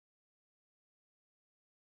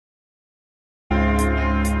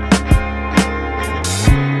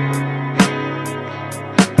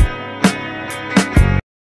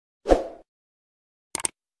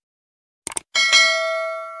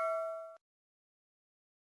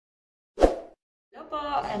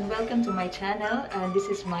po and welcome to my channel. This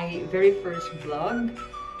is my very first vlog.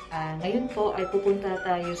 Ngayon po ay pupunta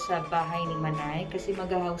tayo sa bahay ni Manay kasi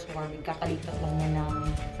mag-housewarming. Kakalipat lang niya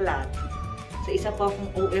ng flat. So isa po akong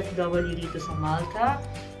OFW dito sa Malta.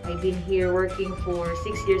 I've been here working for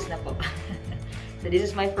 6 years na po. So this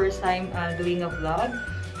is my first time doing a vlog.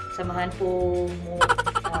 Samahan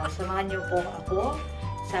niyo po ako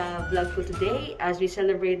sa vlog ko today as we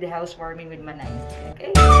celebrate the housewarming with Manay.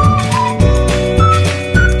 Okay?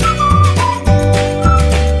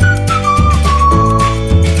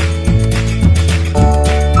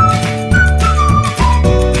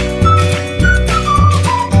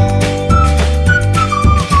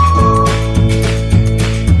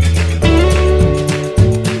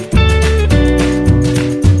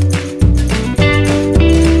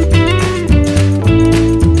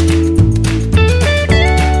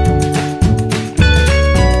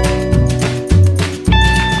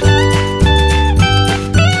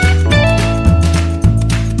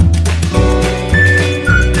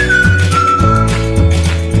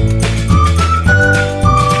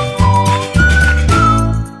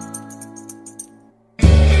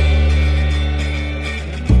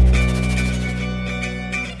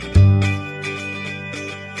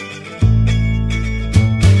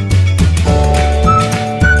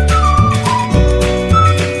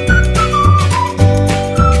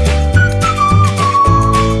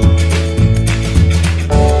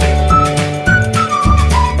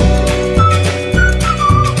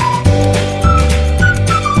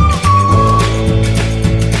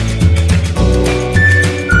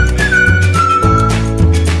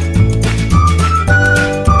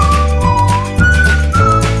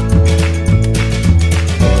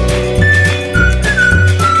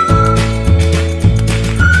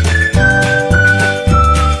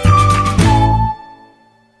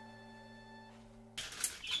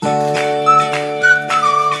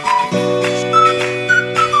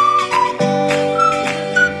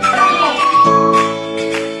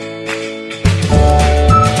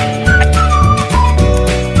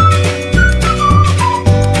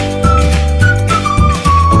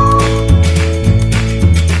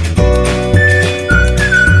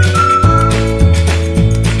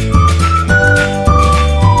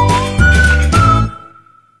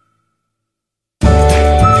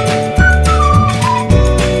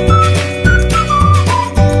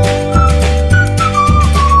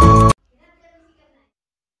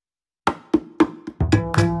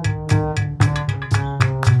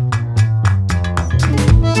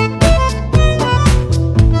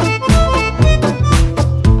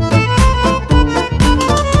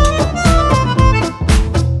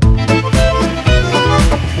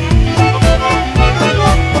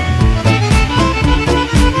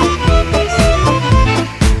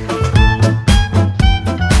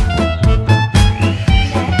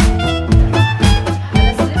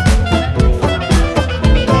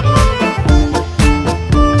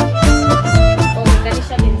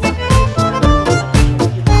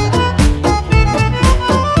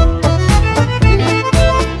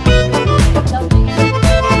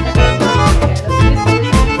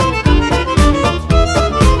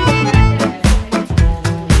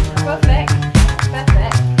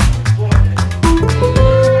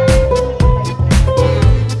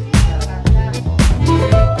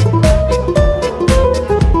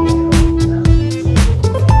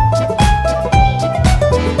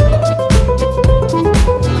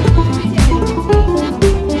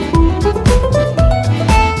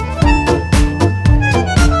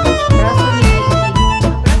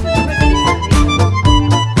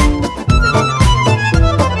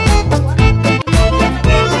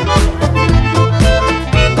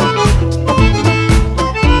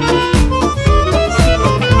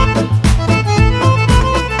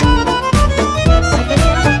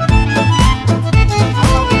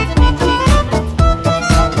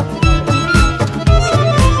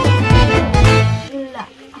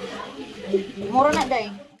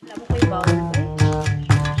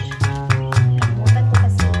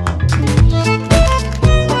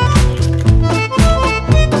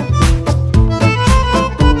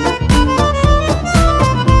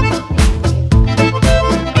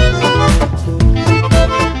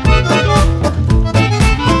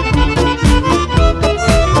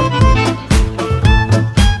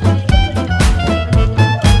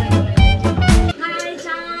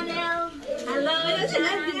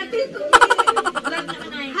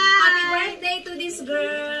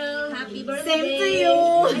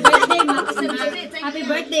 Happy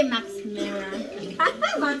birthday, Max Mara.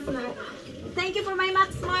 Thank you for my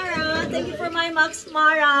Max Mara. Thank you for my Max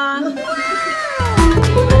Mara.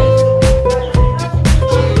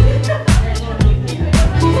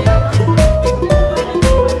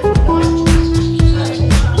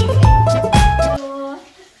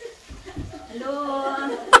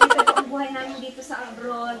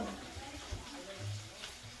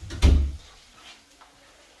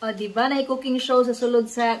 O, diba? Nai-cooking show sa sulod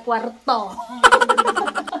sa kwarto.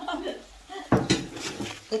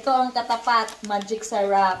 Ito ang katapat. Magic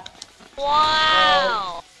syrup.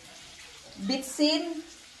 Wow! Bitsin.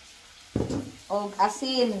 O,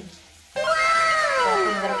 asin.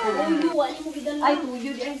 Tuyo, ano mo gidala? Ay,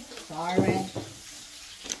 tuyo din. Sorry.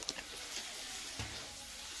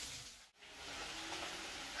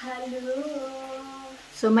 Hello.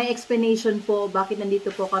 So, may explanation po bakit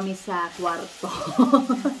nandito po kami sa kwarto.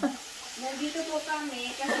 Nandito po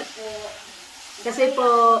kami Kasi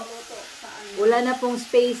po, wala na pong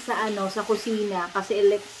space sa sa kusina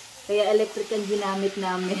kasi kaya electric ang ginamit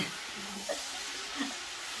namin.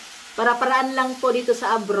 Para-paraan lang po dito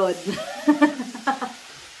sa abroad.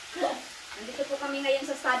 Nandito po kami ngayon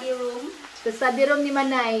sa study room. Sa study room ni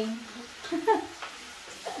Manay.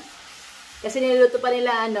 Kasi niluto pa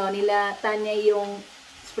nila nila Tanya yung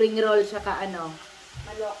spring roll tsaka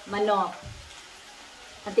manok.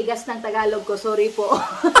 Ang tigas ng Tagalog ko, sorry po.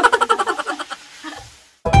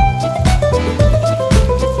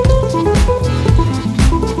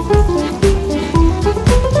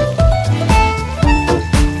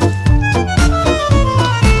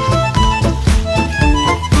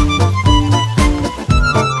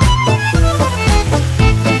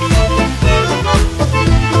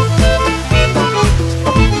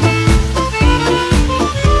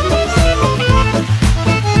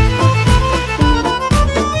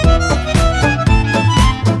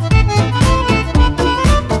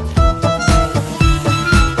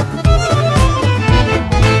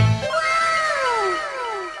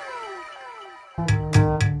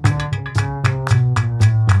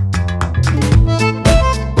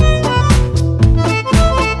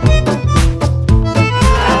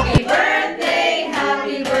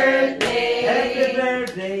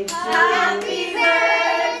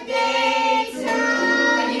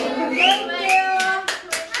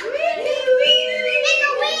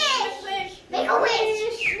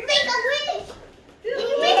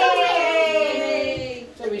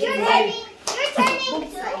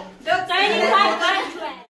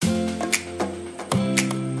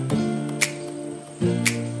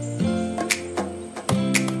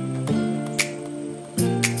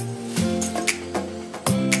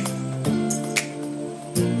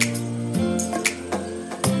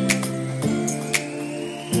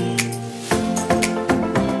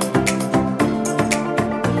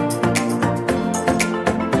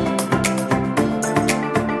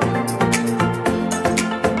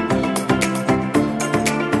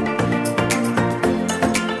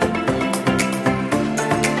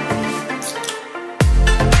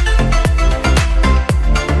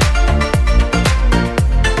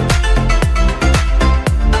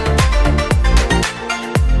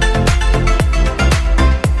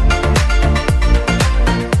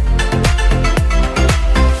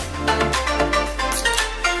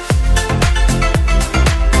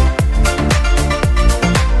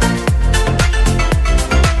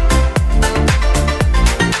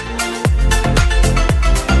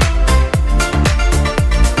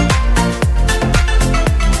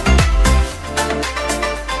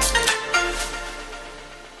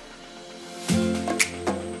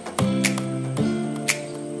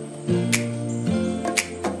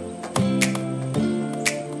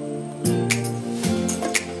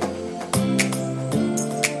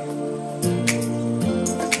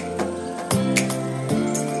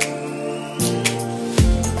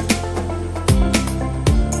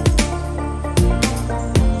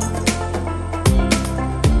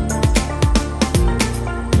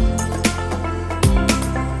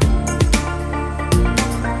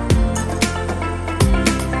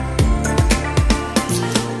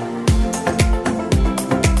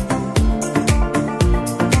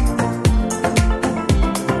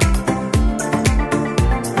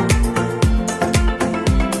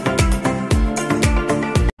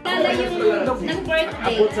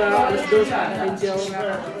 sa alas 2 sa India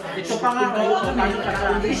nga. Ito pa nga kayo kung paano ka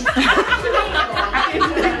na-umbis.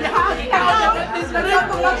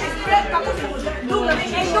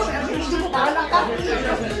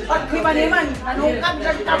 Pag liman-liman, nanungkab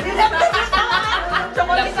sa kabinet.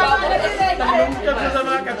 Nanungkab sa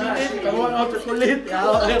mga kabinet. Kawang out sa kulit.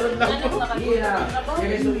 Meron lang po.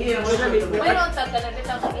 Mayroon sa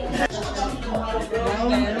kanabitang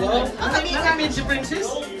Ang namin si Princess?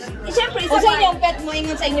 Siyempre, sa inyong pet mo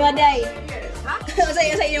ingon sa inyo aday. Ha?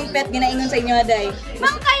 Sa inyong pet ginaingon sa inyo aday.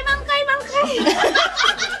 Mangkay, mangkay, mangkay.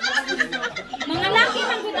 Mga laki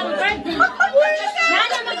man gud ang birthday.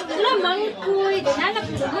 Nana magdula mangkoy, nana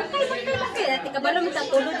mangkay, mangkay, mangkay. Ati kabalo mo sa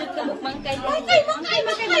tulod jud ka mangkay. Mangkay, mangkay,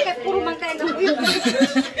 mangkay, mangkay, puro mangkay lang.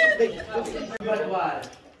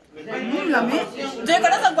 Lami. Joy, ka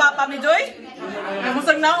na sa gwapa mi, Joy?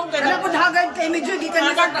 Namusag na akong kaya. Wala po hagad kay medyo di ka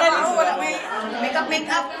nagkakaroon. Wala may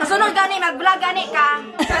makeup. Masunod gani, mag-vlog gani ka.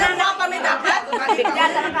 Sana na kami dapat.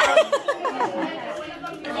 Bigyan na ka.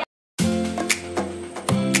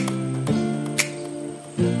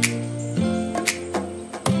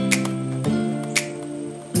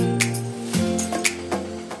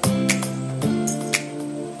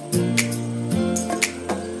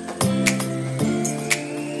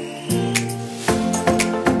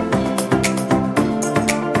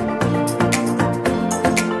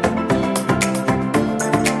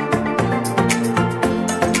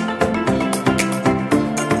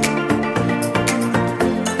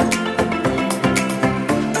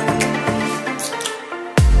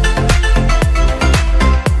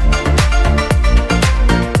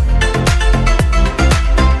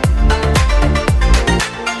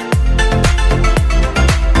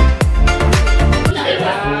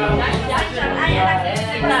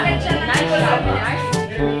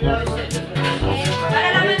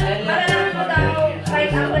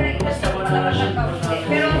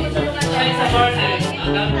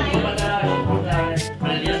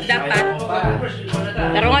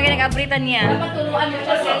 Kabritan niya. Patuluan mo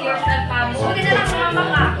siya sa yourself pa mo. Hindi na lang sumama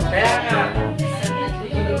ka. Kaya nga.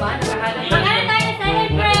 Magkano tayo sa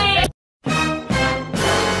break?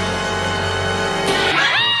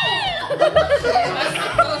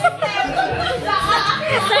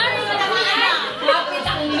 Sorry, lapit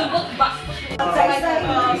akong lubot ba?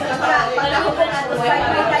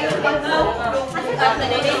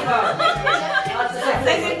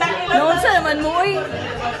 Noon sa naman mo, uy.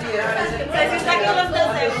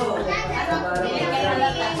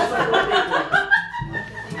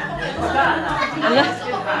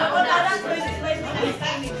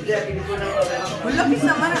 Wala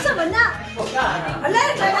bisa man sa bana. Ala,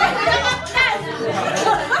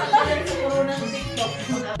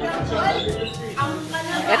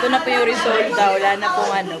 Ito na po yung result daw. Wala na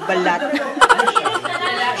pong ano, balat.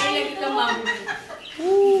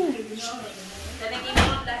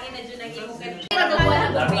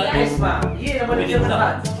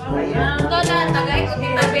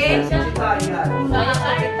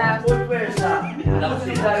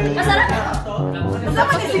 Masarap.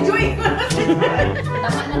 sama ni si Joy.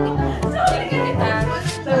 Tama na kita.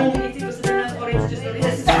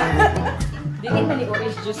 Dikit pa ni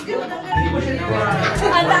orange juice ko.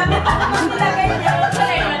 Ang dami pa naman nilagay niya.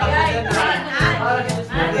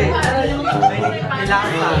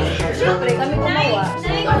 Siyempre, kami kumawa.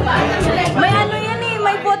 May ano yan eh,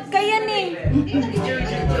 may vodka yan eh.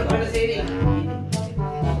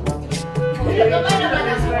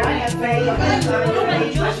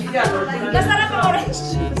 Masarap ang orange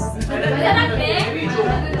juice. Masarap eh.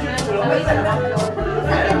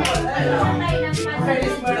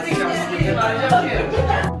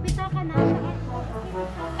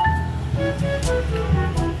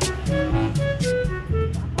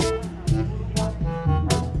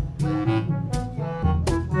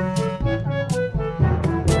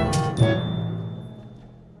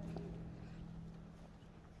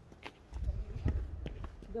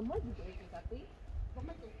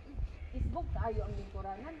 Isbog tayo ang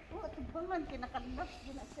lingkuranan. Oh, ito ba man kinakandas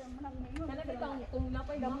gina siya man mo. Talaga tang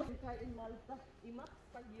napay damo kain Malta. Imak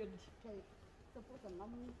pagyud kay tapos ang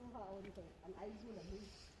naman ko haon kay ang ISO labi.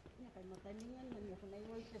 Nya kay mataningan man yo kunay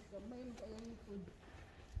workers gamay mo kay ang food.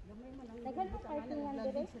 Gamay man ang Dagan mo kahit nga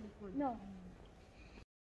dire. No.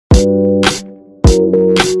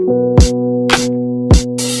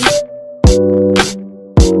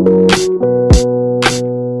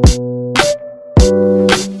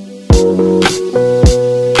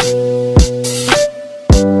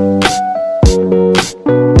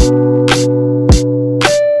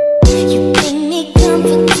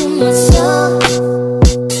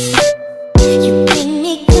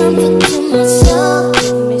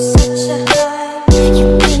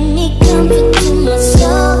 Comfort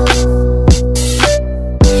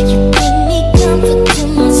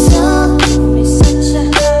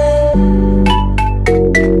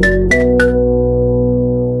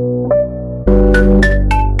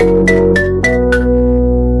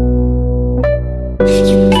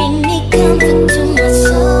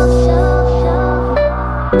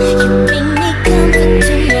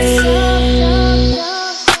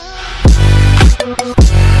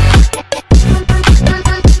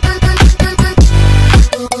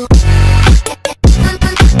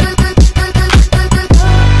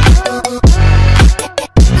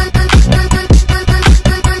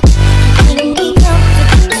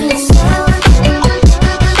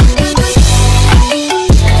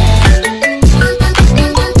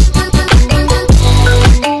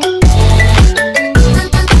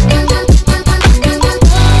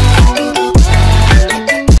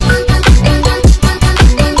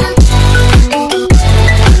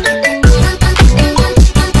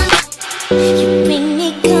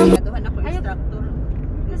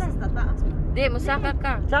Di, musaka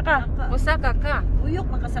ka. Saka. Musaka ka. Tuyok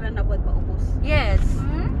makasaran na buwan pa ubos. Yes.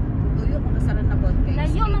 Tuyok makasaran na buwan kay.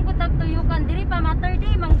 Layo man ko tagtuyukan diri pa matter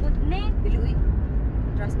day manggod ni. Dili uy.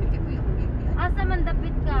 Trust me kay tuyok kung gigan. Asa man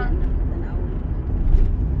dapit ka? Tanaw.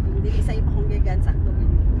 Dili sa iba kung gigan sakto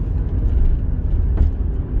gid.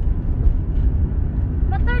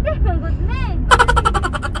 Matter day manggod ni.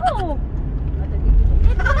 Oh.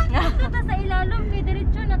 Ito ta sa ilalom kay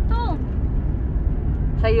diretso na to.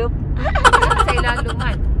 Sayop. Sa ilalom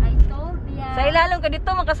man. I told ya. Sa ilalong ka dito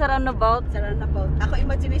makasaran na bout. Sa runabout. Ako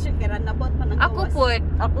imagination kay runabout man ang Ako gawas. pud.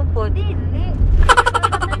 Ako po. Dili.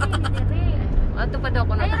 Dili. Ato pa daw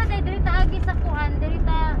ko na. Ayun na diri ta agi sa kuan, diri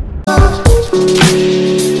ta.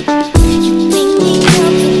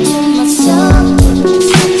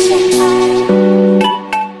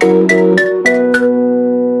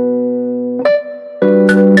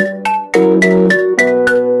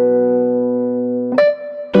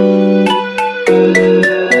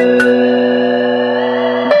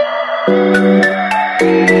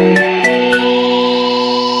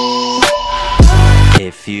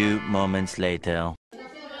 A few moments later.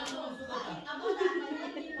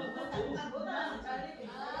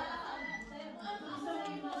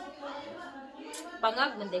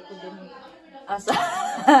 Pangag man day ko din. Asa.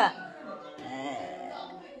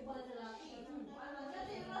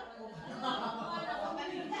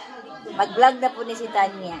 Mag-vlog na po ni si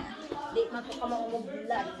Tanya. Di man ko ka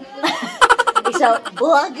mamumuglag. Isa,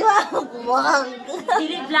 buwag.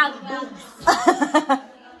 Dili vlog boobs.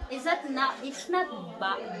 Is that not? It's not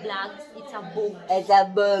vlogs. It's a book. It's a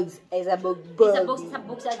bugs. It's a bug. It's a book. It's a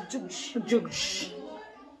book sa juice. Jugs.